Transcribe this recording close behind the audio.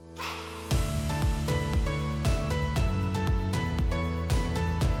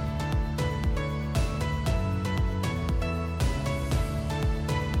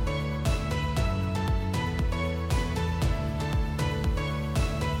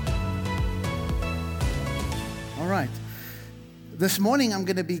right. This morning I'm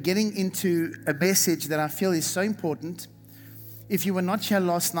going to be getting into a message that I feel is so important. If you were not here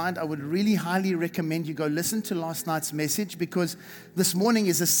last night, I would really highly recommend you go listen to last night's message, because this morning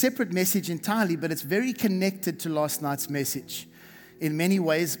is a separate message entirely, but it's very connected to last night's message in many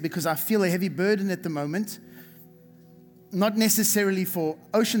ways, because I feel a heavy burden at the moment, not necessarily for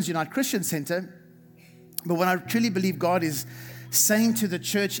Oceans Unite Christian Center, but what I truly believe God is saying to the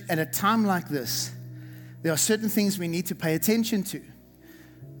church at a time like this. There are certain things we need to pay attention to,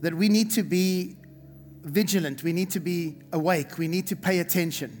 that we need to be vigilant, we need to be awake, we need to pay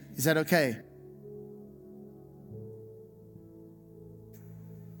attention. Is that okay?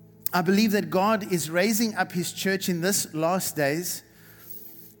 I believe that God is raising up His church in this last days,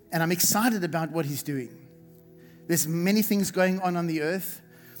 and I'm excited about what He's doing. There's many things going on the earth,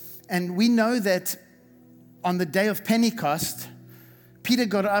 and we know that on the day of Pentecost, Peter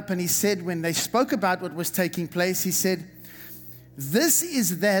got up and he said, when they spoke about what was taking place, he said, "This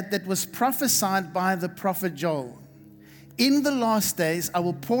is that was prophesied by the prophet Joel. In the last days, I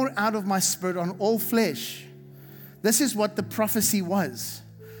will pour out of my spirit on all flesh." This is what the prophecy was.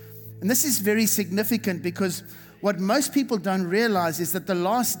 And this is very significant, because what most people don't realize is that the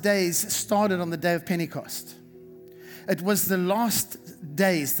last days started on the day of Pentecost. It was the last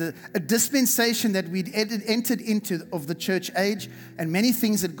days, a dispensation that we'd entered into of the church age, and many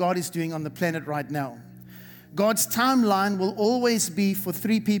things that God is doing on the planet right now. God's timeline will always be for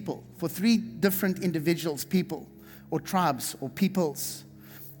three people, for three different individuals, people, or tribes, or peoples.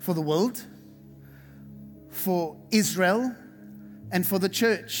 For the world, for Israel, and for the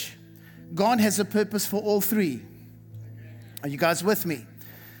church. God has a purpose for all three. Are you guys with me?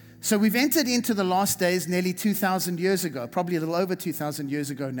 So we've entered into the last days nearly 2,000 years ago, probably a little over 2,000 years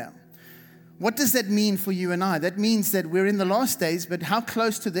ago now. What does that mean for you and I? That means that we're in the last days, but how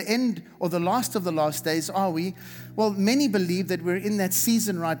close to the end or the last of the last days are we? Well, many believe that we're in that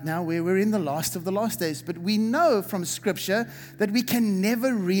season right now where we're in the last of the last days, but we know from Scripture that we can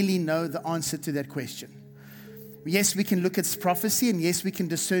never really know the answer to that question. Yes, we can look at prophecy, and yes, we can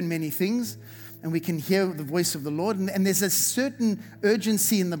discern many things, and we can hear the voice of the Lord. And there's a certain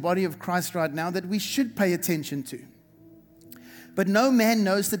urgency in the body of Christ right now that we should pay attention to. But no man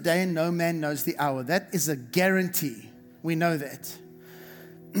knows the day and no man knows the hour. That is a guarantee. We know that.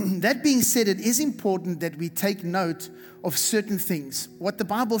 That being said, it is important that we take note of certain things. What the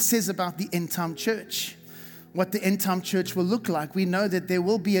Bible says about the end-time church, what the end-time church will look like. We know that there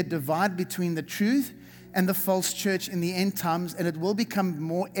will be a divide between the truth and the false church in the end times, and it will become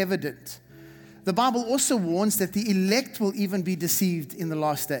more evident. The Bible also warns that the elect will even be deceived in the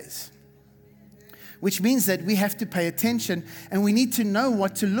last days, which means that we have to pay attention, and we need to know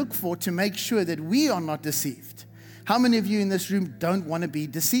what to look for to make sure that we are not deceived. How many of you in this room don't want to be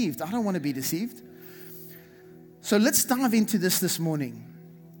deceived? I don't want to be deceived. So let's dive into this morning.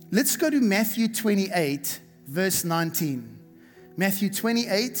 Let's go to Matthew 28, verse 19. Matthew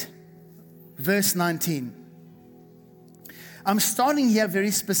 28, verse 19. I'm starting here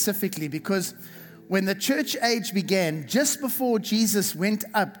very specifically because when the church age began, just before Jesus went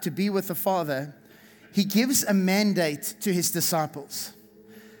up to be with the Father, He gives a mandate to His disciples.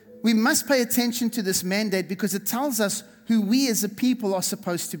 We must pay attention to this mandate because it tells us who we as a people are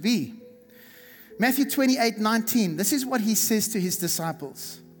supposed to be. Matthew 28:19, this is what He says to His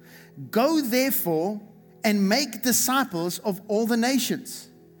disciples. "Go therefore and make disciples of all the nations,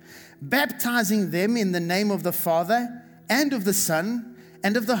 baptizing them in the name of the Father and of the Son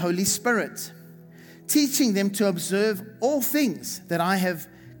and of the Holy Spirit, teaching them to observe all things that I have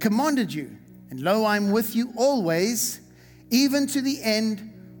commanded you. And lo, I am with you always, even to the end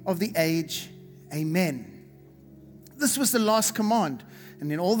of the age. Amen." This was the last command.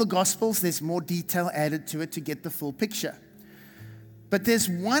 And in all the Gospels, there's more detail added to it to get the full picture. But there's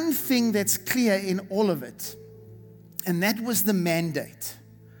one thing that's clear in all of it, and that was the mandate.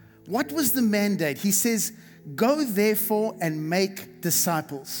 What was the mandate? He says, "Go therefore and make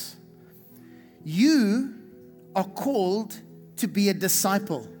disciples." You are called to be a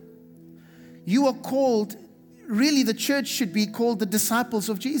disciple. You are called, really the church should be called the disciples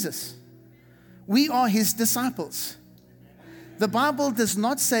of Jesus. We are His disciples. The Bible does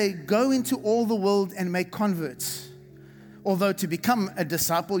not say, "Go into all the world and make converts." Although to become a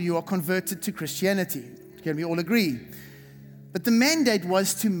disciple, you are converted to Christianity. Can we all agree? But the mandate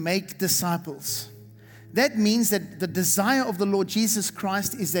was to make disciples. That means that the desire of the Lord Jesus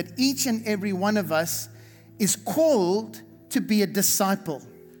Christ is that each and every one of us is called to be a disciple,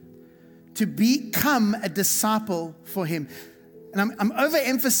 to become a disciple for Him. And I'm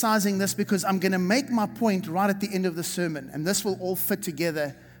overemphasizing this because I'm going to make my point right at the end of the sermon, and this will all fit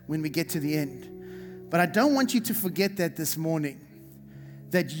together when we get to the end. But I don't want you to forget that this morning,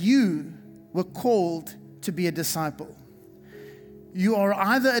 that you were called to be a disciple. You are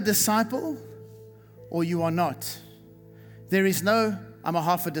either a disciple or you are not. There is no, I'm a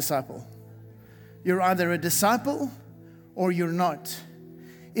half a disciple. You're either a disciple or you're not.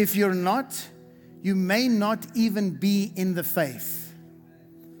 If you're not, you may not even be in the faith.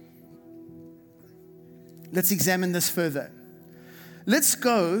 Let's examine this further. Let's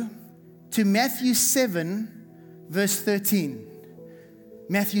go to Matthew 7, verse 13.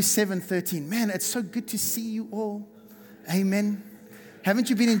 Matthew 7:13. Man, it's so good to see you all. Amen. Haven't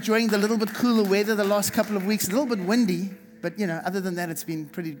you been enjoying the little bit cooler weather the last couple of weeks? A little bit windy, but other than that, it's been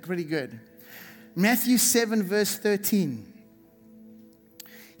pretty good. Matthew 7, verse 13.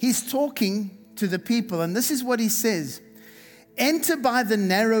 He's talking to the people, and this is what he says. Enter by the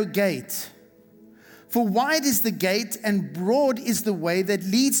narrow gate, for wide is the gate and broad is the way that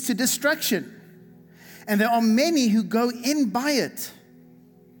leads to destruction, and there are many who go in by it.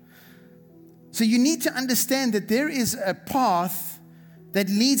 So you need to understand that there is a path that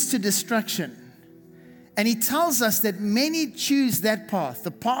leads to destruction. And he tells us that many choose that path,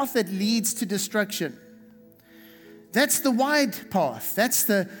 the path that leads to destruction. That's the wide path. That's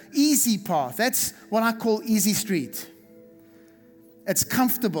the easy path. That's what I call easy street. It's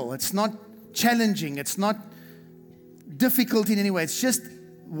comfortable. It's not challenging. It's not difficult in any way. It's just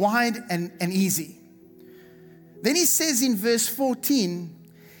wide and easy. Then he says in verse 14,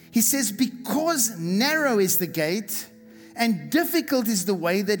 he says, because narrow is the gate and difficult is the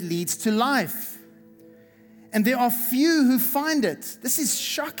way that leads to life, and there are few who find it. This is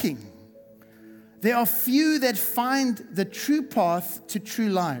shocking. There are few that find the true path to true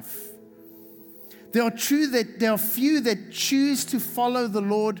life. There are few that choose to follow the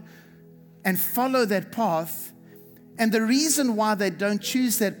Lord and follow that path. And the reason why they don't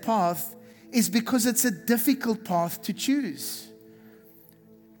choose that path is because it's a difficult path to choose.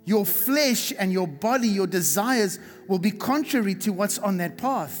 Your flesh and your body, your desires will be contrary to what's on that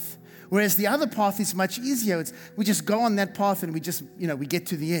path. Whereas the other path is much easier. We just go on that path and we just, we get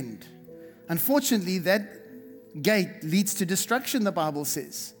to the end. Unfortunately, that gate leads to destruction, the Bible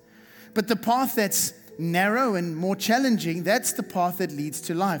says. But the path that's narrow and more challenging, that's the path that leads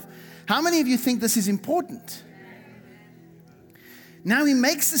to life. How many of you think this is important? Now he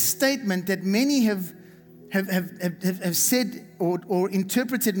makes a statement that many have said or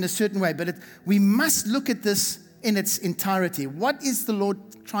interpreted in a certain way, but we must look at this in its entirety. What is the Lord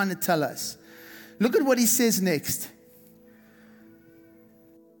trying to tell us? Look at what he says next.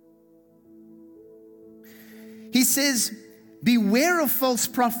 He says, beware of false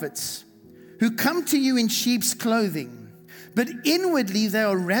prophets who come to you in sheep's clothing, but inwardly they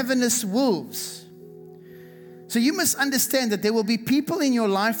are ravenous wolves. So you must understand that there will be people in your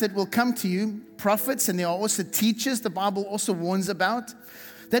life that will come to you, prophets, and there are also teachers, the Bible also warns about,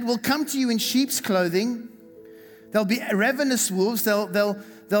 that will come to you in sheep's clothing. They'll be ravenous wolves.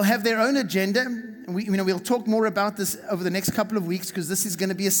 They'll have their own agenda. And we'll talk more about this over the next couple of weeks because this is going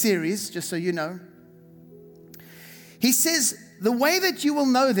to be a series, just so you know. He says, the way that you will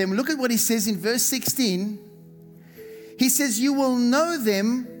know them, look at what he says in verse 16. He says, you will know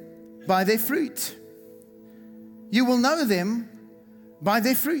them by their fruit. You will know them by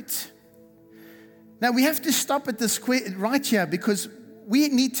their fruit. Now, we have to stop at this right here because we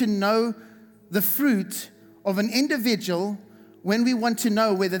need to know the fruit of an individual when we want to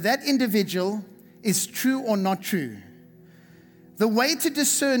know whether that individual is true or not true. The way to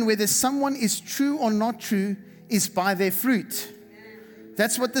discern whether someone is true or not true is by their fruit.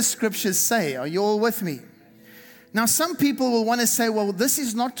 That's what the scriptures say. Are you all with me? Now, some people will want to say, well, this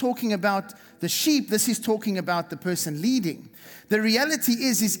is not talking about the sheep. This is talking about the person leading. The reality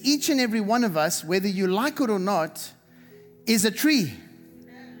is each and every one of us, whether you like it or not, is a tree.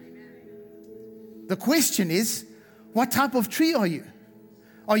 The question is, what type of tree are you?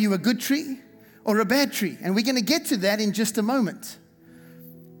 Are you a good tree or a bad tree? And we're going to get to that in just a moment.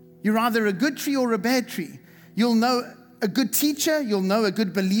 You're either a good tree or a bad tree. You'll know a good teacher, you'll know a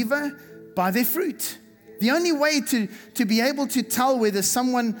good believer by their fruit. The only way to be able to tell whether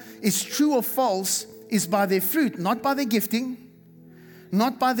someone is true or false is by their fruit, not by their gifting,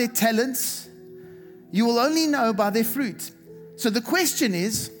 not by their talents. You will only know by their fruit. So the question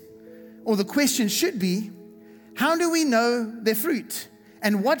is, or the question should be, how do we know their fruit?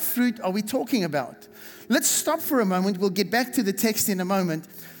 And what fruit are we talking about? Let's stop for a moment. We'll get back to the text in a moment.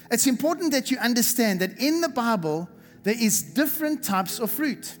 It's important that you understand that in the Bible, there is different types of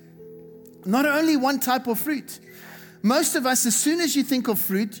fruit. Not only one type of fruit. Most of us, as soon as you think of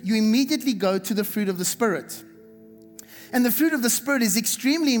fruit, you immediately go to the fruit of the Spirit. And the fruit of the Spirit is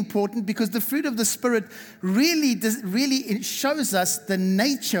extremely important because the fruit of the Spirit really it shows us the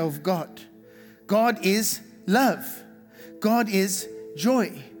nature of God. God is love. God is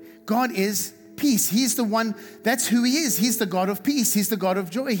joy. God is peace. He's the one, that's who He is. He's the God of peace. He's the God of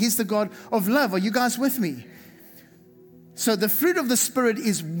joy. He's the God of love. Are you guys with me? So the fruit of the Spirit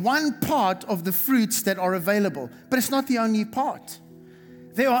is one part of the fruits that are available, but it's not the only part.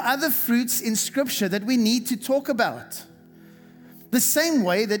 There are other fruits in Scripture that we need to talk about. The same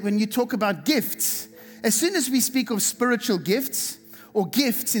way that when you talk about gifts, as soon as we speak of spiritual gifts or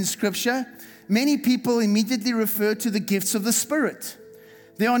gifts in Scripture, many people immediately refer to the gifts of the Spirit.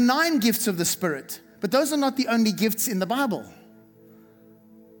 There are 9 gifts of the Spirit, but those are not the only gifts in the Bible.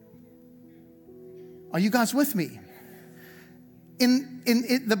 Are you guys with me?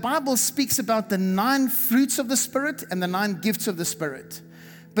 The Bible speaks about the 9 fruits of the Spirit and the 9 gifts of the Spirit.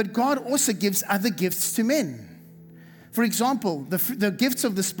 But God also gives other gifts to men. For example, the gifts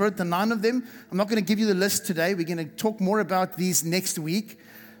of the Spirit, the 9 of them, I'm not going to give you the list today. We're going to talk more about these next week.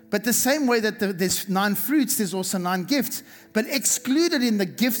 But the same way that there's 9 fruits, there's also 9 gifts. But excluded in the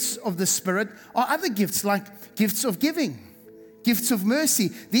gifts of the Spirit are other gifts, like gifts of giving, gifts of mercy.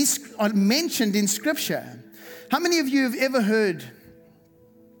 These are mentioned in Scripture. How many of you have ever heard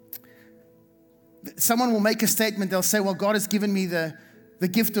someone will make a statement, they'll say, well, God has given me the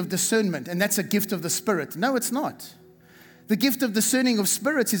gift of discernment, and that's a gift of the Spirit. No, it's not. The gift of discerning of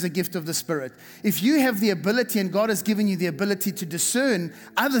spirits is a gift of the Spirit. If you have the ability and God has given you the ability to discern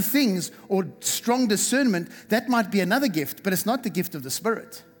other things or strong discernment, that might be another gift, but it's not the gift of the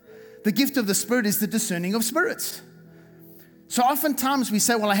Spirit. The gift of the Spirit is the discerning of spirits. So oftentimes we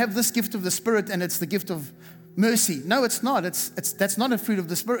say, well, I have this gift of the Spirit and it's the gift of mercy. No, it's not. That's not a fruit of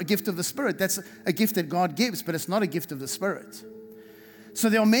the Spirit, a gift of the Spirit. That's a gift that God gives, but it's not a gift of the Spirit. So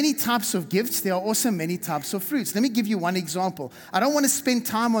there are many types of gifts. There are also many types of fruits. Let me give you one example. I don't want to spend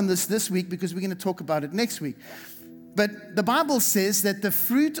time on this week because we're going to talk about it next week. But the Bible says that the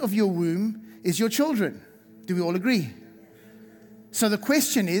fruit of your womb is your children. Do we all agree? So the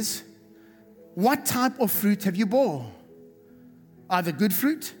question is, what type of fruit have you bore? Either good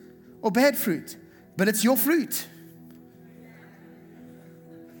fruit or bad fruit. But it's your fruit.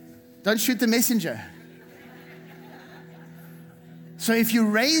 Don't shoot the messenger. So if you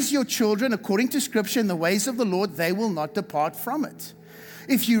raise your children according to Scripture in the ways of the Lord, they will not depart from it.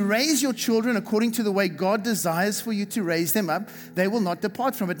 If you raise your children according to the way God desires for you to raise them up, they will not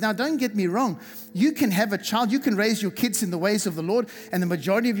depart from it. Now, don't get me wrong. You can have a child, you can raise your kids in the ways of the Lord, and the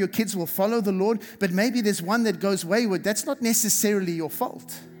majority of your kids will follow the Lord, but maybe there's one that goes wayward. That's not necessarily your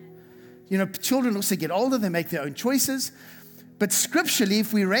fault. You know, children also get older, they make their own choices. But scripturally,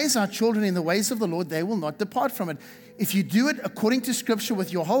 if we raise our children in the ways of the Lord, they will not depart from it. If you do it according to Scripture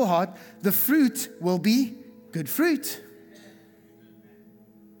with your whole heart, the fruit will be good fruit.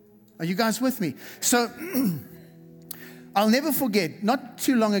 Are you guys with me? So, I'll never forget, not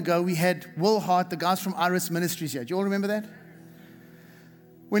too long ago, we had Will Hart, the guys from Iris Ministries here. Do you all remember that?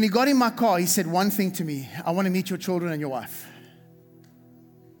 When he got in my car, he said one thing to me: I want to meet your children and your wife.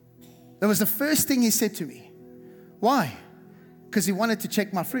 That was the first thing he said to me. Why? Because he wanted to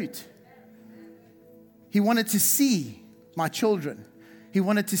check my fruit. He wanted to see my children. He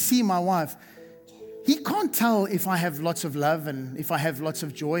wanted to see my wife. He can't tell if I have lots of love and if I have lots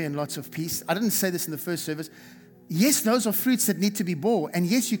of joy and lots of peace. I didn't say this in the first service. Yes, those are fruits that need to be born. And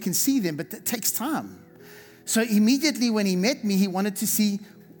yes, you can see them, but it takes time. So immediately when he met me, he wanted to see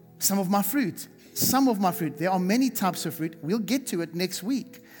some of my fruit. Some of my fruit. There are many types of fruit. We'll get to it next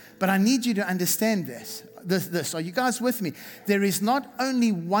week. But I need you to understand this. Are you guys with me? There is not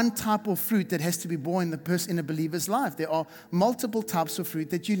only one type of fruit that has to be born in a believer's life. There are multiple types of fruit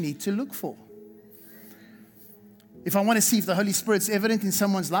that you need to look for. If I want to see if the Holy Spirit's evident in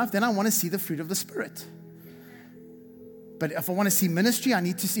someone's life, then I want to see the fruit of the Spirit. But if I want to see ministry, I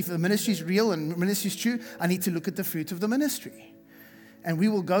need to see if the ministry is real and ministry is true. I need to look at the fruit of the ministry. And we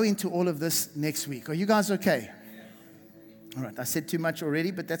will go into all of this next week. Are you guys okay? All right, I said too much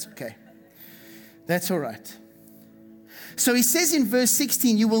already, but that's okay. That's all right. So he says in verse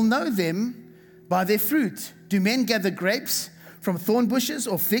 16, you will know them by their fruit. Do men gather grapes from thorn bushes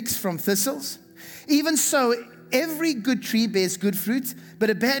or figs from thistles? Even so, every good tree bears good fruit, but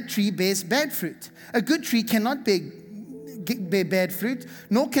a bad tree bears bad fruit. A good tree cannot bear bad fruit,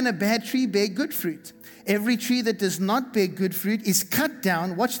 nor can a bad tree bear good fruit. Every tree that does not bear good fruit is cut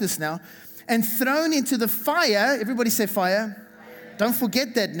down, watch this now, and thrown into the fire. Everybody say fire. Don't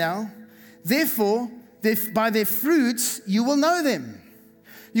forget that now. Therefore, by their fruits, you will know them.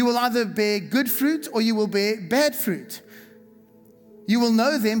 You will either bear good fruit or you will bear bad fruit. You will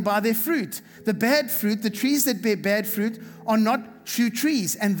know them by their fruit. The bad fruit, the trees that bear bad fruit, are not true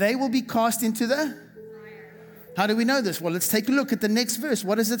trees, and they will be cast into the... How do we know this? Well, let's take a look at the next verse.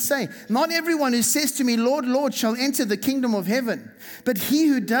 What does it say? Not everyone who says to me, Lord, Lord, shall enter the kingdom of heaven, but he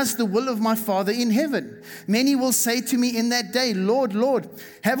who does the will of my Father in heaven. Many will say to me in that day, Lord, Lord,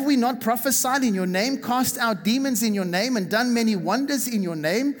 have we not prophesied in your name, cast out demons in your name, and done many wonders in your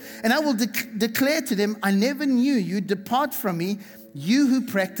name? And I will declare to them, I never knew you. Depart from me, you who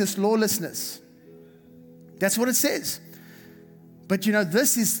practice lawlessness. That's what it says. But you know,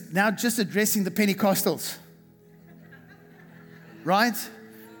 this is now just addressing the Pentecostals. Right?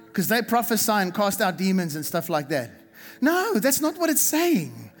 Because they prophesy and cast out demons and stuff like that. No, that's not what it's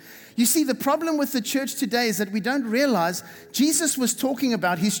saying. You see, the problem with the church today is that we don't realize Jesus was talking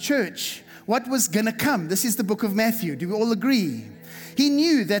about his church, what was going to come. This is the book of Matthew. Do we all agree? He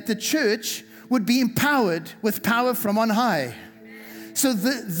knew that the church would be empowered with power from on high. So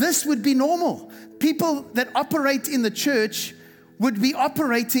this would be normal. People that operate in the church would be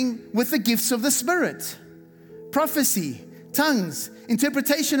operating with the gifts of the Spirit. Prophecy, tongues,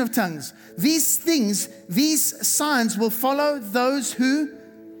 interpretation of tongues. These things, these signs will follow those who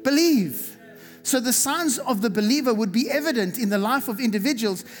believe. So the signs of the believer would be evident in the life of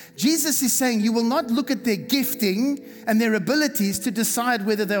individuals. Jesus is saying you will not look at their gifting and their abilities to decide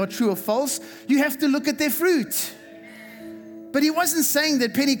whether they are true or false. You have to look at their fruit. But he wasn't saying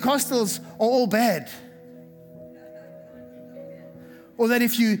that Pentecostals are all bad. Or that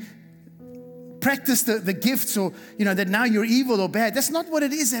if you practice the gifts, or that now you're evil or bad. That's not what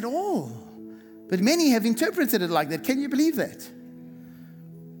it is at all. But many have interpreted it like that. Can you believe that?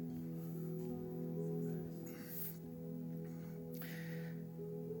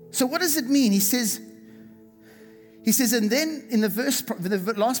 So what does it mean? He says, and then in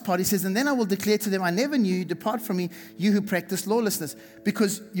the last part, he says, and then I will declare to them, I never knew you, depart from me, you who practice lawlessness,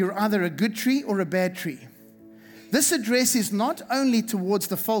 because you're either a good tree or a bad tree. This address is not only towards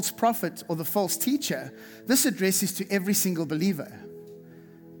the false prophet or the false teacher. This address is to every single believer.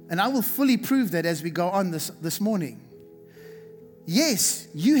 And I will fully prove that as we go on this morning. Yes,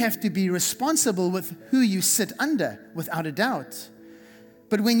 you have to be responsible with who you sit under, without a doubt.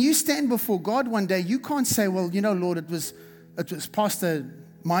 But when you stand before God one day, you can't say, well, Lord, it was Pastor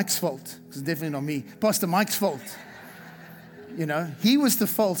Mike's fault. It's definitely not me. Pastor Mike's fault. He was the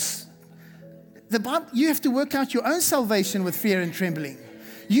false. The Bible, you have to work out your own salvation with fear and trembling.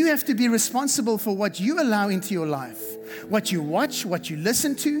 You have to be responsible for what you allow into your life, what you watch, what you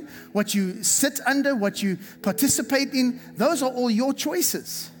listen to, what you sit under, what you participate in. Those are all your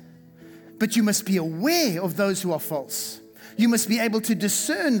choices. But you must be aware of those who are false. You must be able to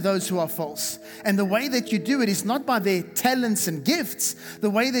discern those who are false. And the way that you do it is not by their talents and gifts. The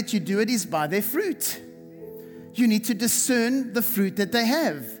way that you do it is by their fruit. You need to discern the fruit that they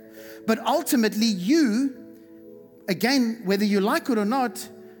have. But ultimately, you, again, whether you like it or not,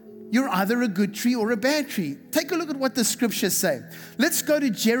 you're either a good tree or a bad tree. Take a look at what the scriptures say. Let's go to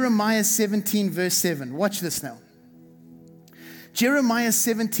Jeremiah 17, verse 7. Watch this now. Jeremiah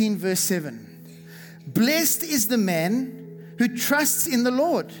 17, verse 7. Blessed is the man who trusts in the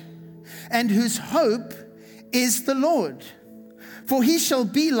Lord and whose hope is the Lord. For he shall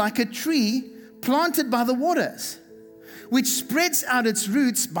be like a tree planted by the waters, which spreads out its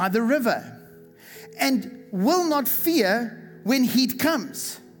roots by the river, and will not fear when heat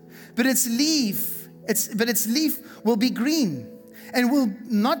comes. But its leaf will be green, and will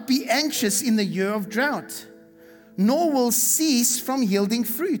not be anxious in the year of drought, nor will cease from yielding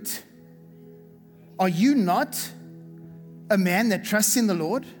fruit. Are you not a man that trusts in the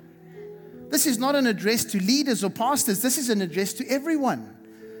Lord? This is not an address to leaders or pastors. This is an address to everyone.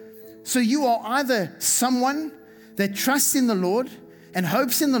 So you are either someone that trusts in the Lord and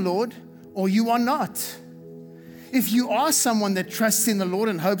hopes in the Lord, or you are not. If you are someone that trusts in the Lord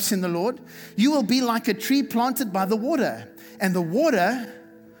and hopes in the Lord, you will be like a tree planted by the water, and the water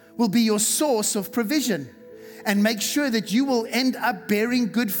will be your source of provision and make sure that you will end up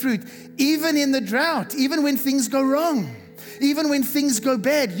bearing good fruit, even in the drought, even when things go wrong, even when things go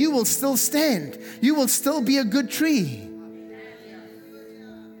bad, you will still stand. You will still be a good tree.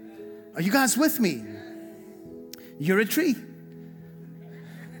 Are you guys with me? You're a tree.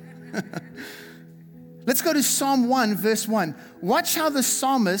 Let's go to Psalm 1, verse 1. Watch how the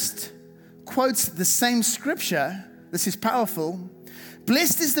psalmist quotes the same scripture. This is powerful.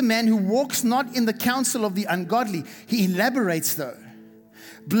 Blessed is the man who walks not in the counsel of the ungodly. He elaborates though.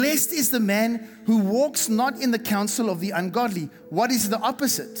 Blessed is the man who walks not in the counsel of the ungodly. What is the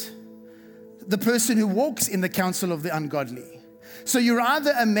opposite? The person who walks in the counsel of the ungodly. So you're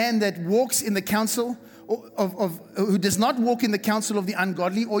either a man that walks in the counsel who does not walk in the counsel of the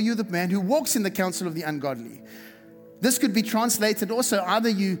ungodly, or you the man who walks in the counsel of the ungodly. This could be translated also, either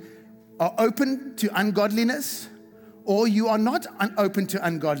you are open to ungodliness or you are not open to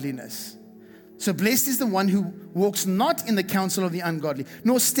ungodliness. So blessed is the one who walks not in the counsel of the ungodly,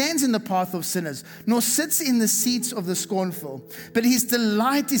 nor stands in the path of sinners, nor sits in the seats of the scornful. But his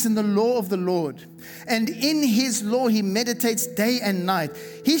delight is in the law of the Lord, and in his law he meditates day and night.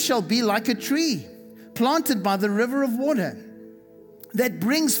 He shall be like a tree planted by the river of water, that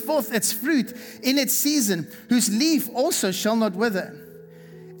brings forth its fruit in its season, whose leaf also shall not wither.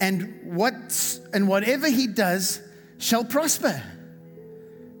 And whatever he does shall prosper.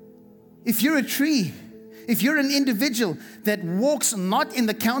 If you're a tree, if you're an individual that walks not in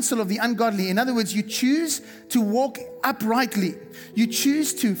the counsel of the ungodly, in other words, you choose to walk uprightly, you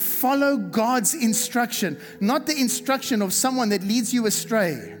choose to follow God's instruction, not the instruction of someone that leads you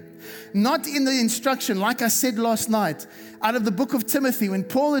astray. Not in the instruction, like I said last night, out of the book of Timothy, when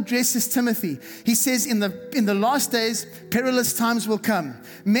Paul addresses Timothy, he says, in the last days, perilous times will come.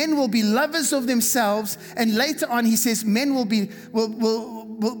 Men will be lovers of themselves, and later on he says, men will be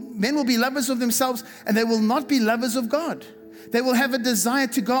lovers of themselves, and they will not be lovers of God. They will have a desire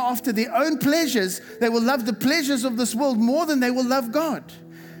to go after their own pleasures. They will love the pleasures of this world more than they will love God.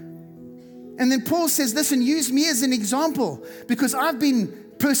 And then Paul says, listen, use me as an example, because I've been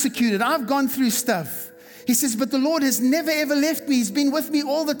persecuted. I've gone through stuff. He says, but the Lord has never ever left me. He's been with me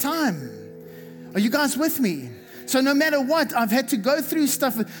all the time. Are you guys with me? So no matter what, I've had to go through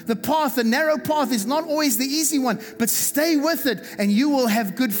stuff. The narrow path is not always the easy one, but stay with it and you will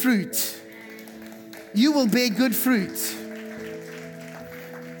have good fruit. You will bear good fruit.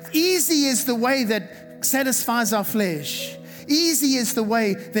 Easy is the way that satisfies our flesh. Easy is the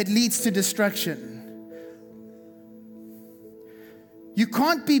way that leads to destruction. You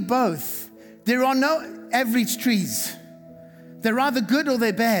can't be both. There are no average trees. They're either good or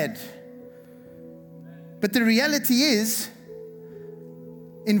they're bad. But the reality is,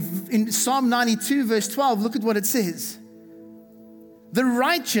 in Psalm 92, verse 12, look at what it says. The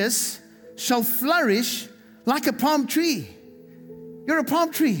righteous shall flourish like a palm tree. You're a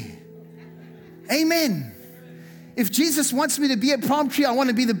palm tree. Amen. If Jesus wants me to be a palm tree, I want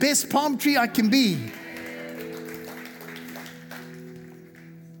to be the best palm tree I can be.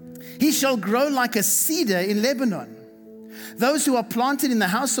 He shall grow like a cedar in Lebanon. Those who are planted in the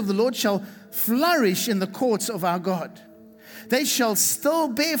house of the Lord shall flourish in the courts of our God. They shall still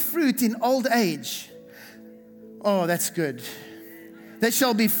bear fruit in old age. Oh, that's good. They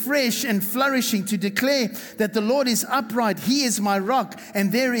shall be fresh and flourishing to declare that the Lord is upright. He is my rock,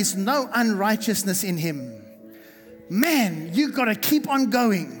 and there is no unrighteousness in him. Man, you've got to keep on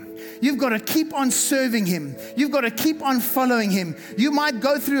going. You've got to keep on serving him. You've got to keep on following him. You might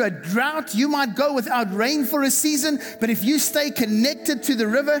go through a drought. You might go without rain for a season. But if you stay connected to the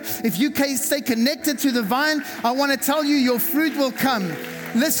river, if you stay connected to the vine, I want to tell you, your fruit will come.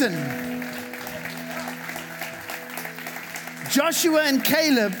 Listen. Joshua and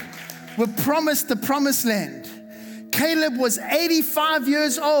Caleb were promised the promised land. Caleb was 85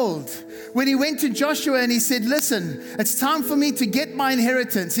 years old when he went to Joshua and he said, listen, it's time for me to get my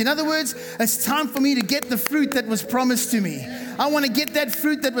inheritance. In other words, it's time for me to get the fruit that was promised to me. I want to get that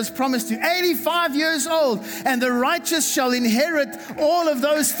fruit that was promised to you. 85 years old, and the righteous shall inherit all of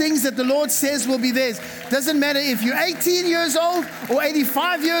those things that the Lord says will be theirs. Doesn't matter if you're 18 years old or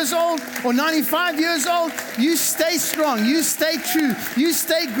 85 years old or 95 years old, you stay strong, you stay true, you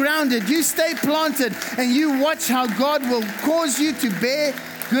stay grounded, you stay planted, and you watch how God will cause you to bear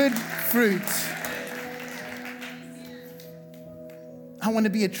good fruit. I want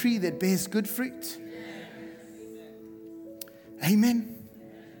to be a tree that bears good fruit. Amen.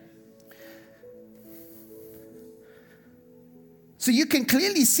 So you can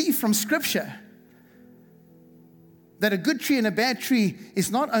clearly see from Scripture that a good tree and a bad tree is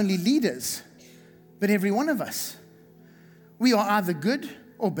not only leaders, but every one of us. We are either good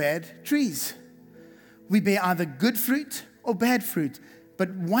or bad trees. We bear either good fruit or bad fruit, but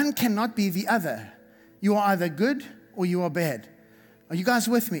one cannot be the other. You are either good or you are bad. Are you guys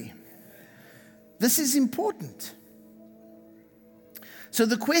with me? This is important. So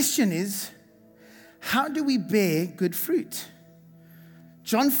the question is, how do we bear good fruit?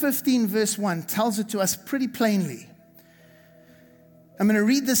 John 15 verse 1 tells it to us pretty plainly. I'm going to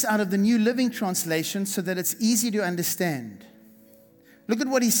read this out of the New Living Translation so that it's easy to understand. Look at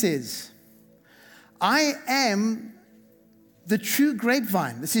what he says. I am the true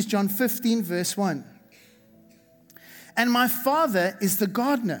grapevine. This is John 15 verse 1. And my Father is the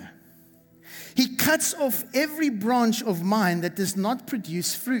gardener. He cuts off every branch of mine that does not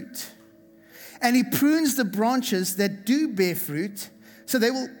produce fruit, And he prunes the branches that do bear fruit so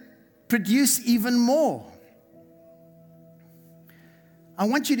they will produce even more. I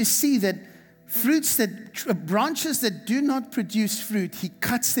want you to see that branches that do not produce fruit, he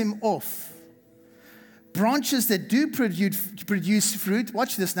cuts them off. Branches that do produce fruit,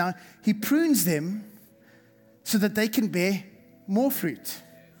 watch this now, he prunes them so that they can bear more fruit.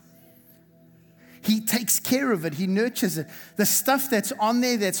 He takes care of it. He nurtures it. The stuff that's on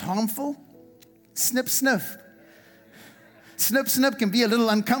there that's harmful, snip, sniff. Snip, snip can be a little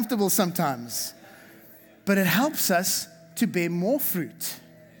uncomfortable sometimes. But it helps us to bear more fruit.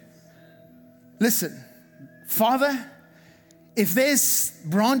 Listen, Father, if there's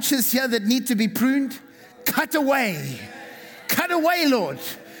branches here that need to be pruned, cut away. Cut away, Lord.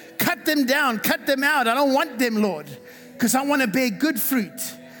 Cut them down. Cut them out. I don't want them, Lord, because I want to bear good fruit.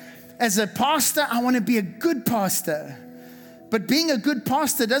 As a pastor, I want to be a good pastor. But being a good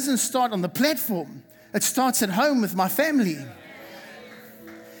pastor doesn't start on the platform. It starts at home with my family.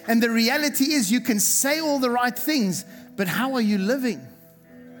 And the reality is you can say all the right things, but how are you living?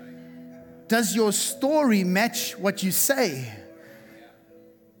 Does your story match what you say?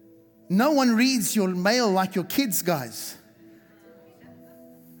 No one reads your mail like your kids, guys.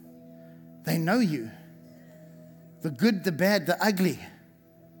 They know you. The good, the bad, the ugly.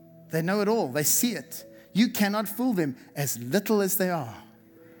 They know it all. They see it. You cannot fool them, as little as they are.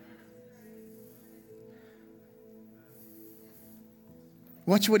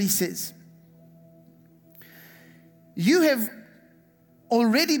 Watch what he says. You have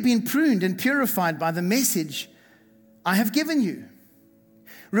already been pruned and purified by the message I have given you.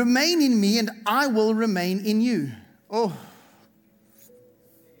 Remain in me and I will remain in you. Oh.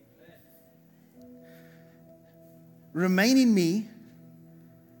 Remain in me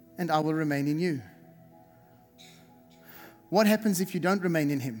and I will remain in you. What happens if you don't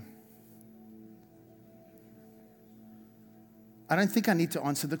remain in him? I don't think I need to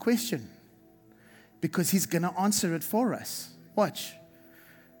answer the question because he's going to answer it for us. Watch.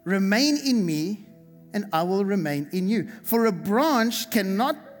 Remain in me and I will remain in you. For a branch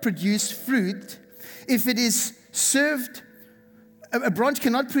cannot produce fruit if it is served. A branch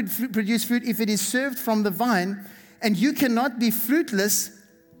cannot produce fruit if it is served from the vine, and you cannot be fruitless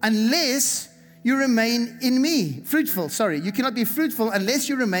unless you remain in me. You cannot be fruitful unless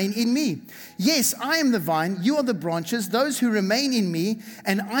you remain in me. Yes, I am the vine, you are the branches. Those who remain in me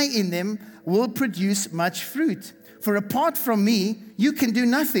and I in them will produce much fruit. For apart from me, you can do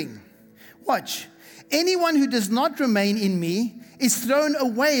nothing. Watch. Anyone who does not remain in me is thrown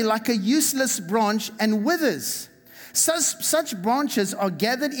away like a useless branch and withers. Such branches are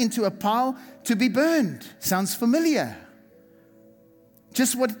gathered into a pile to be burned. Sounds familiar.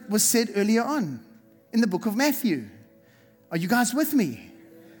 Just what was said earlier on in the book of Matthew. Are you guys with me?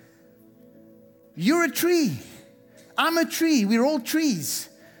 You're a tree. I'm a tree. We're all trees.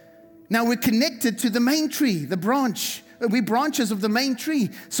 Now we're connected to the main tree, the branch. We're branches of the main tree.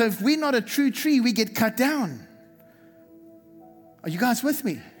 So if we're not a true tree, we get cut down. Are you guys with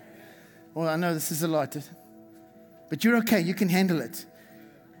me? Well, I know this is a lot, but you're okay. You can handle it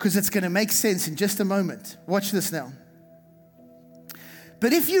because it's going to make sense in just a moment. Watch this now.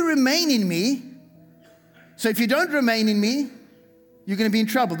 But if you remain in me, so if you don't remain in me, you're going to be in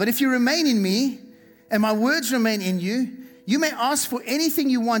trouble. But if you remain in me and my words remain in you, you may ask for anything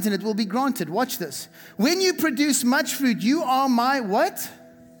you want and it will be granted. Watch this. When you produce much fruit, you are my what?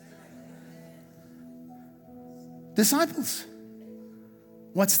 Disciples.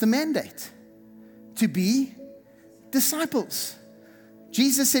 What's the mandate? To be disciples.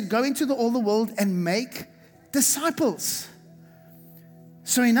 Jesus said, go into all the world and make disciples.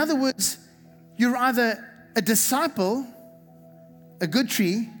 So in other words, you're either a disciple, a good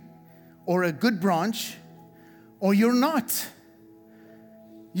tree, or a good branch, or you're not.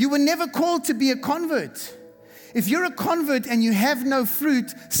 You were never called to be a convert. If you're a convert and you have no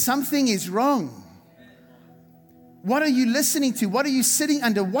fruit, something is wrong. What are you listening to? What are you sitting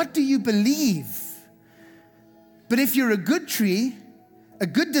under? What do you believe? But if you're a good tree, a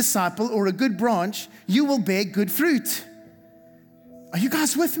good disciple, or a good branch, you will bear good fruit. Are you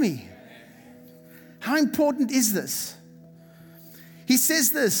guys with me? How important is this? He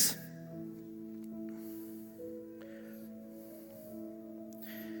says this.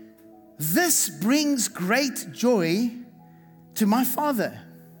 This brings great joy to my Father.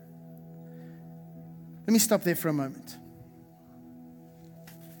 Let me stop there for a moment.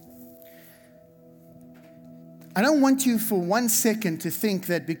 I don't want you for 1 second to think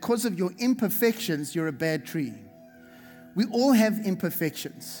that because of your imperfections, you're a bad tree. We all have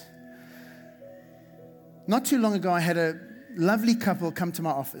imperfections. Not too long ago, I had a lovely couple come to my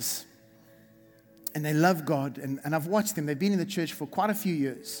office. and they love God. And I've watched them. They've been in the church for quite a few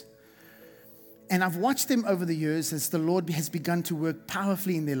years. And I've watched them over the years as the Lord has begun to work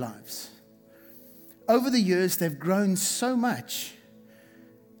powerfully in their lives. Over the years, they've grown so much.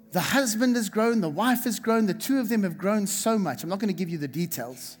 The husband has grown, the wife has grown, the two of them have grown so much. I'm not going to give you the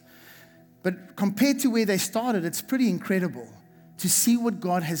details. But compared to where they started, it's pretty incredible to see what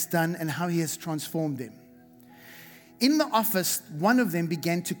God has done and how He has transformed them. In the office, one of them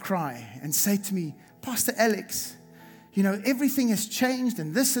began to cry and say to me, Pastor Alex, everything has changed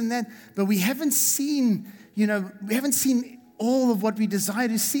and this and that, but we haven't seen all of what we desire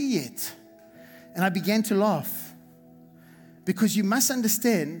to see yet. And I began to laugh, because you must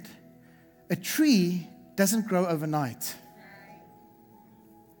understand, a tree doesn't grow overnight.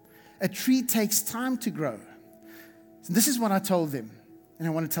 A tree takes time to grow. So this is what I told them, and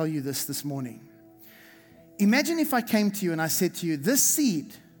I want to tell you this morning. Imagine if I came to you and I said to you, this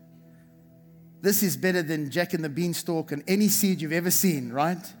seed, this is better than Jack and the Beanstalk and any seed you've ever seen,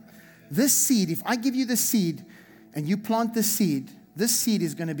 right? This seed, if I give you the seed and you plant this seed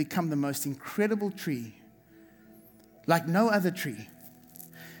is going to become the most incredible tree, like no other tree.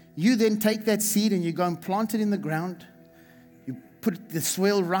 You then take that seed and you go and plant it in the ground. You put the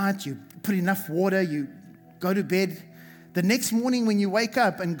soil right, you put enough water, you go to bed. The next morning when you wake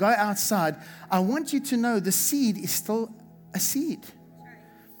up and go outside, I want you to know the seed is still a seed.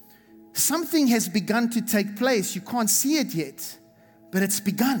 Something has begun to take place. You can't see it yet, but it's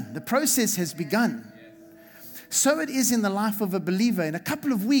begun. The process has begun. So it is in the life of a believer. In a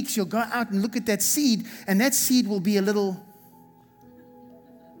couple of weeks, you'll go out and look at that seed, and that seed will be a little,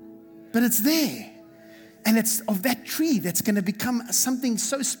 but it's there. And it's of that tree that's going to become something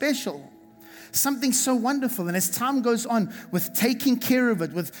so special, something so wonderful. And as time goes on, with taking care of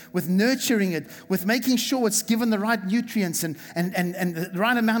it, with nurturing it, with making sure it's given the right nutrients and the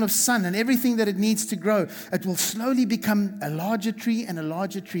right amount of sun and everything that it needs to grow, it will slowly become a larger tree and a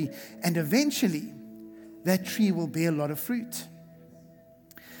larger tree. And eventually, that tree will bear a lot of fruit.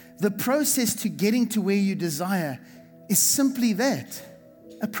 The process to getting to where you desire is simply that,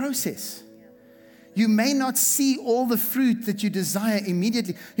 a process. You may not see all the fruit that you desire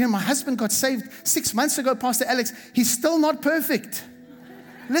immediately. My husband got saved 6 months ago, Pastor Alex. He's still not perfect.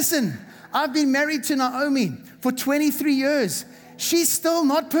 Listen, I've been married to Naomi for 23 years. She's still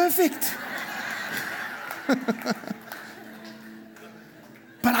not perfect.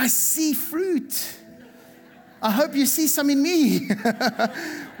 But I see fruit. I hope you see some in me.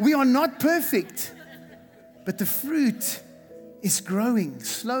 We are not perfect, but the fruit is growing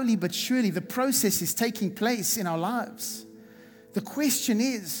slowly but surely. The process is taking place in our lives. The question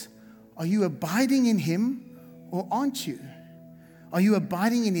is, are you abiding in Him or aren't you? Are you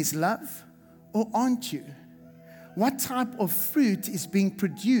abiding in His love or aren't you? What type of fruit is being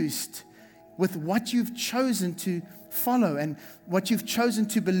produced with what you've chosen to follow and what you've chosen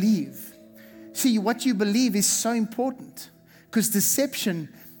to believe? See, what you believe is so important, because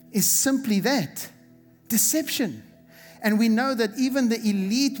deception is simply that, deception. And we know that even the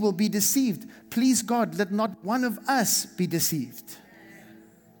elite will be deceived. Please God, let not one of us be deceived.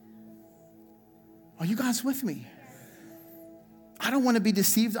 Are you guys with me? I don't want to be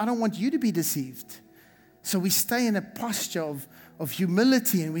deceived. I don't want you to be deceived. So we stay in a posture of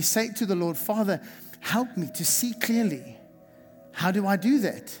humility, and we say to the Lord, Father, help me to see clearly. How do I do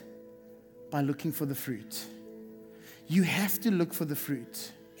that? By looking for the fruit. You have to look for the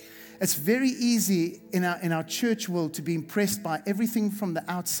fruit. It's very easy in our church world to be impressed by everything from the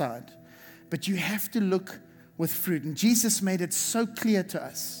outside, but you have to look with fruit. And Jesus made it so clear to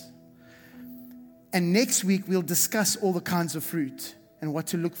us. And next week, we'll discuss all the kinds of fruit and what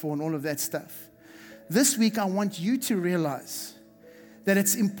to look for and all of that stuff. This week, I want you to realize that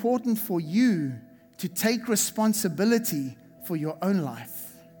it's important for you to take responsibility for your own life.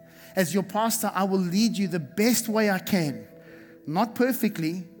 As your pastor, I will lead you the best way I can. Not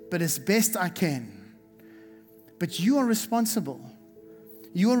perfectly, but as best I can. But you are responsible.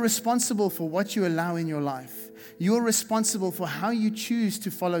 You are responsible for what you allow in your life. You are responsible for how you choose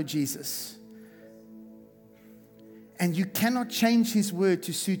to follow Jesus. And you cannot change His word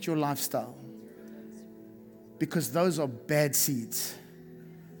to suit your lifestyle, because those are bad seeds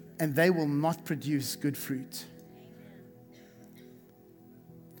and they will not produce good fruit.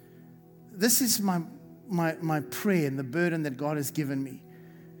 This is my prayer and the burden that God has given me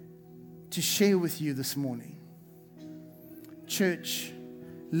to share with you this morning. Church,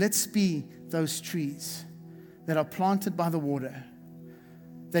 let's be those trees that are planted by the water,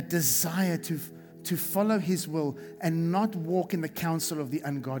 that desire to follow His will and not walk in the counsel of the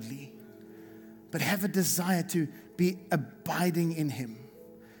ungodly, but have a desire to be abiding in Him,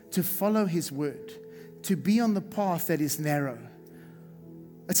 to follow His word, to be on the path that is narrow.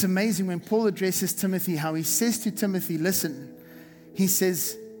 It's amazing when Paul addresses Timothy, how he says to Timothy, listen, he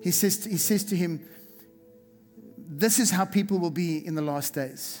says to him, this is how people will be in the last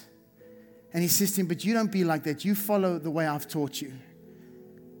days. And he says to him, but you don't be like that. You follow the way I've taught you.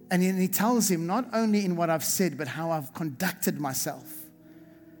 And then he tells him, not only in what I've said, but how I've conducted myself.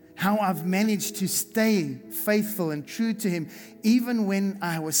 How I've managed to stay faithful and true to him, even when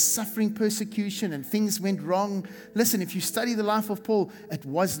I was suffering persecution and things went wrong. Listen, if you study the life of Paul, it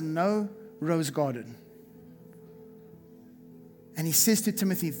was no rose garden. And he says to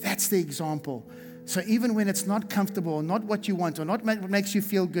Timothy, that's the example. So even when it's not comfortable, or not what you want, or not what makes you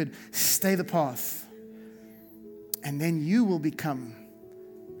feel good, stay the path. And then you will become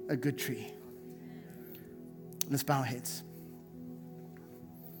a good tree. Let's bow our heads.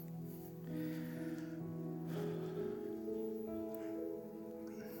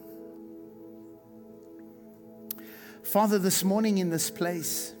 Father, this morning in this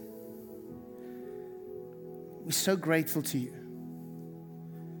place, we're so grateful to you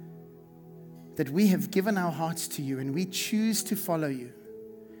that we have given our hearts to you and we choose to follow you.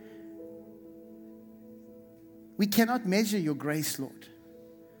 We cannot measure your grace, Lord,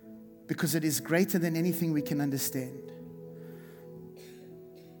 because it is greater than anything we can understand.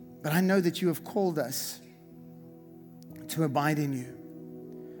 But I know that you have called us to abide in you,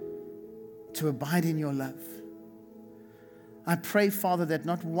 to abide in your love. I pray, Father, that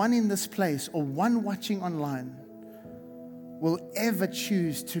not one in this place or one watching online will ever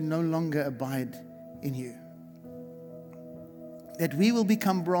choose to no longer abide in you. That we will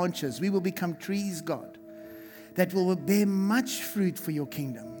become branches, we will become trees, God, that will bear much fruit for your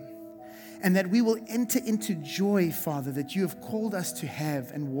kingdom. And that we will enter into joy, Father, that you have called us to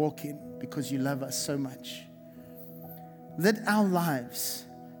have and walk in because you love us so much. Let our lives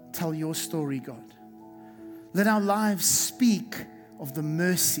tell your story, God. Let our lives speak of the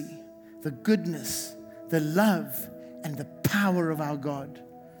mercy, the goodness, the love, and the power of our God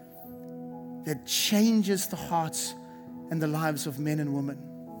that changes the hearts and the lives of men and women.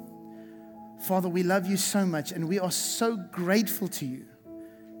 Father, we love you so much, and we are so grateful to you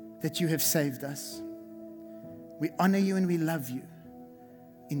that you have saved us. We honor you and we love you.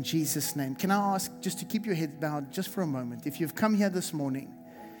 In Jesus' name. Can I ask just to keep your head bowed just for a moment? If you've come here this morning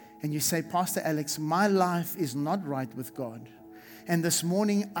and you say, Pastor Alex, my life is not right with God, and this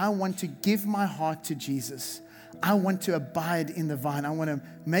morning I want to give my heart to Jesus. I want to abide in the vine. I want to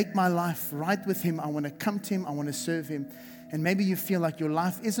make my life right with him. I want to come to him. I want to serve him. And maybe you feel like your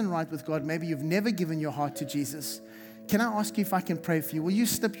life isn't right with God. Maybe you've never given your heart to Jesus. Can I ask you if I can pray for you? Will you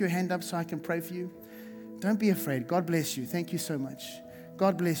slip your hand up so I can pray for you? Don't be afraid. God bless you. Thank you so much.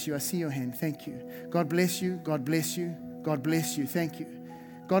 God bless you. I see your hand. Thank you. God bless you. God bless you. God bless you. Thank you.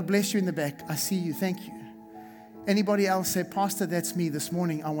 God bless you in the back. I see you. Thank you. Anybody else say, Pastor, that's me this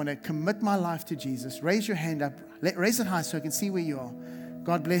morning. I want to commit my life to Jesus. Raise your hand up. Raise it high so I can see where you are.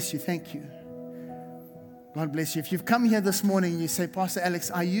 God bless you. Thank you. God bless you. If you've come here this morning and you say, Pastor Alex,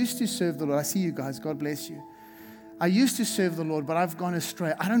 I used to serve the Lord. I see you guys. God bless you. I used to serve the Lord, but I've gone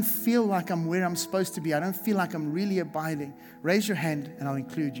astray. I don't feel like I'm where I'm supposed to be. I don't feel like I'm really abiding. Raise your hand and I'll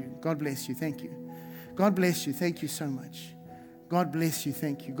include you. God bless you. Thank you. God bless you. Thank you so much. God bless you.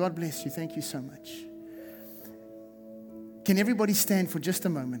 Thank you. God bless you. Thank you so much. Can everybody stand for just a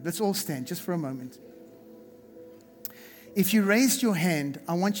moment? Let's all stand just for a moment. If you raised your hand,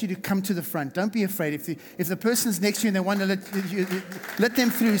 I want you to come to the front. Don't be afraid. If the person's next to you and they want to let them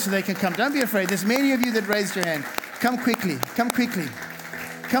through so they can come, don't be afraid. There's many of you that raised your hand. Come quickly. Come quickly.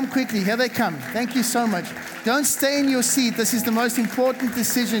 Come quickly. Here they come. Thank you so much. Don't stay in your seat. This is the most important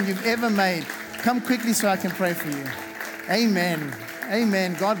decision you've ever made. Come quickly so I can pray for you. Amen.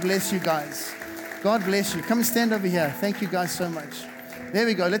 Amen. God bless you guys. God bless you. Come and stand over here. Thank you guys so much. There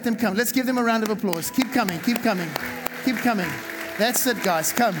we go. Let them come. Let's give them a round of applause. Keep coming. Keep coming. Keep coming. That's it,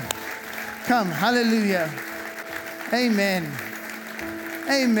 guys. Come. Come. Hallelujah. Amen.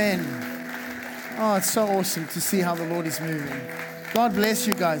 Amen. Oh, it's so awesome to see how the Lord is moving. God bless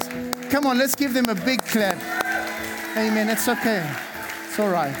you guys. Come on, let's give them a big clap. Amen. It's okay. It's all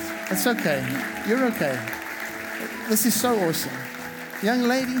right. It's okay. You're okay. This is so awesome. Young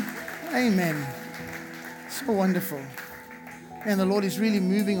lady, amen. So wonderful. And the Lord is really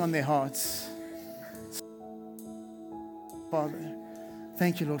moving on their hearts. Father,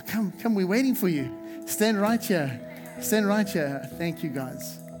 thank you, Lord. Come, we're waiting for you. Stand right here. Stand right here. Thank you,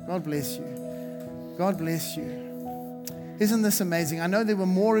 guys. God bless you. God bless you. Isn't this amazing? I know there were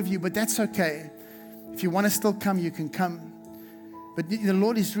more of you, but that's okay. If you want to still come, you can come. But the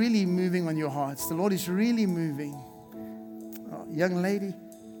Lord is really moving on your hearts. The Lord is really moving. Oh, young lady,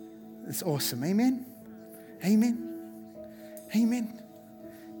 it's awesome. Amen. Amen. Amen.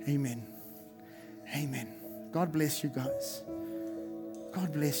 Amen. Amen. God bless you guys.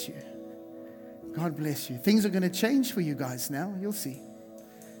 God bless you. God bless you. Things are going to change for you guys now. You'll see.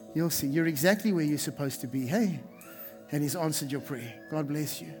 You'll see. You're exactly where you're supposed to be. Hey. And He's answered your prayer. God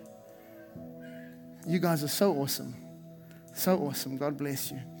bless you. You guys are so awesome. So awesome. God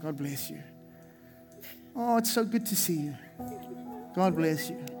bless you. God bless you. Oh, it's so good to see you. God bless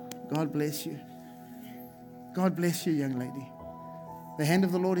you. God bless you. God bless you, young lady. The hand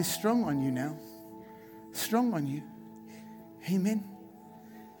of the Lord is strong on you now. Strong on you. Amen.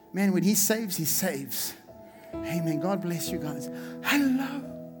 Man, when He saves, He saves. Amen. God bless you guys. Hello.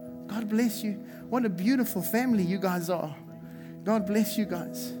 God bless you. What a beautiful family you guys are. God bless you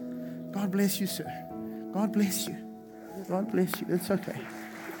guys. God bless you, sir. God bless you. God bless you. It's okay.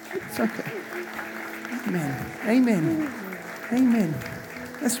 It's okay. Amen. Amen. Amen.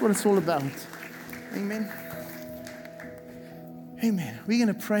 That's what it's all about. Amen. Amen. We're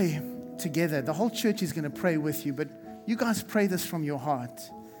going to pray together. The whole church is going to pray with you, but you guys pray this from your heart.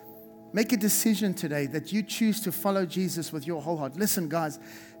 Make a decision today that you choose to follow Jesus with your whole heart. Listen, guys,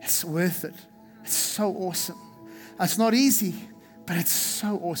 it's worth it. It's so awesome. It's not easy, but it's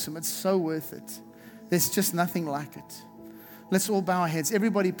so awesome. It's so worth it. There's just nothing like it. Let's all bow our heads.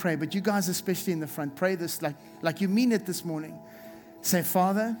 Everybody pray, but you guys especially in the front, pray this like you mean it this morning. Say,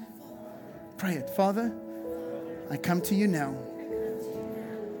 Father, pray it. Father, I come to you now.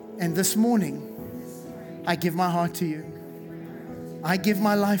 And this morning, I give my heart to you. I give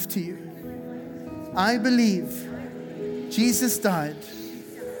my life to you. I believe Jesus died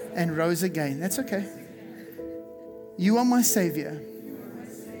and rose again. That's okay. You are my Savior.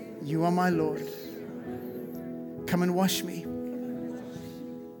 You are my Lord. Come and wash me.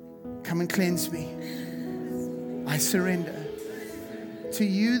 Come and cleanse me. I surrender to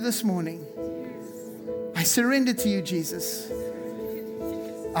you this morning. I surrender to you, Jesus.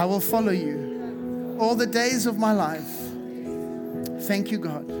 I will follow you all the days of my life. Thank you,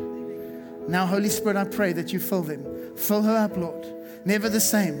 God. Now, Holy Spirit, I pray that you fill them. Fill her up, Lord. Never the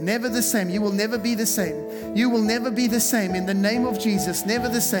same. Never the same. You will never be the same. You will never be the same. In the name of Jesus, never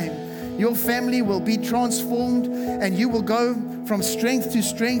the same. Your family will be transformed and you will go from strength to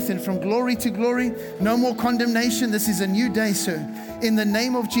strength and from glory to glory. No more condemnation. This is a new day, sir. In the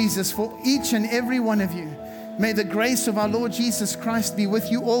name of Jesus, for each and every one of you. May the grace of our Lord Jesus Christ be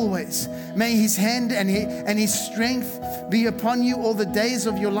with you always. May His hand and His strength be upon you all the days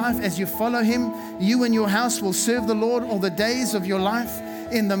of your life. As you follow Him, you and your house will serve the Lord all the days of your life.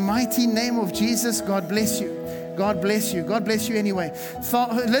 In the mighty name of Jesus, God bless you. God bless you. God bless you anyway.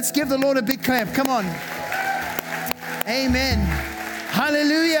 Let's give the Lord a big clap. Come on. Amen.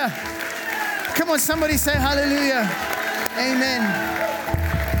 Hallelujah. Come on, somebody say hallelujah. Amen.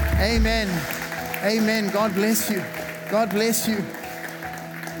 Amen. Amen. God bless you. God bless you.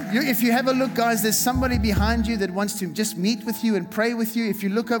 If you have a look, guys, there's somebody behind you that wants to just meet with you and pray with you. If you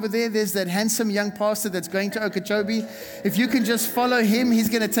look over there, there's that handsome young pastor that's going to Okeechobee. If you can just follow him, he's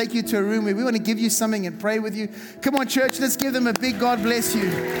going to take you to a room where we want to give you something and pray with you. Come on, church, let's give them a big God bless you.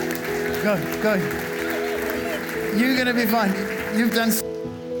 Go. You're going to be fine. You've done so.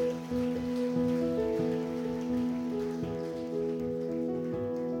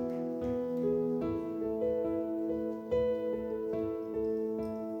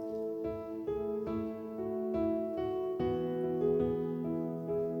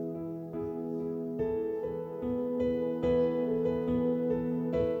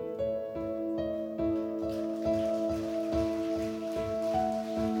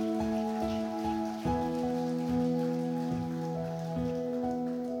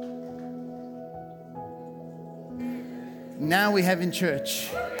 Now we have in church.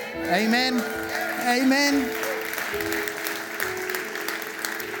 Amen. Amen.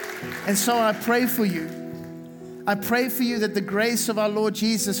 And so I pray for you. I pray for you that the grace of our Lord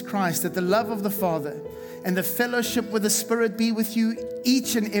Jesus Christ, that the love of the Father and the fellowship with the Spirit be with you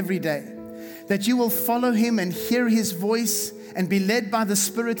each and every day. That you will follow Him and hear His voice and be led by the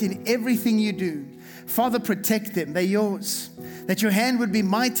Spirit in everything you do. Father, protect them. They're yours. That your hand would be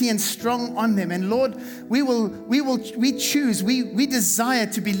mighty and strong on them. And Lord, we desire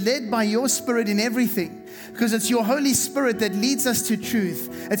to be led by your Spirit in everything. Because it's your Holy Spirit that leads us to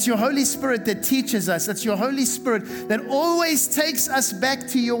truth. It's your Holy Spirit that teaches us. It's your Holy Spirit that always takes us back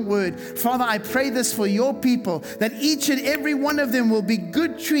to your word. Father, I pray this for your people, that each and every one of them will be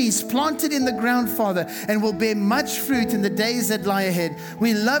good trees planted in the ground, Father, and will bear much fruit in the days that lie ahead.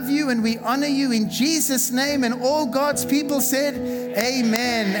 We love you and we honor you in Jesus' name. And all God's people said,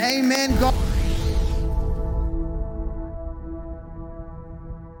 amen. Amen. God.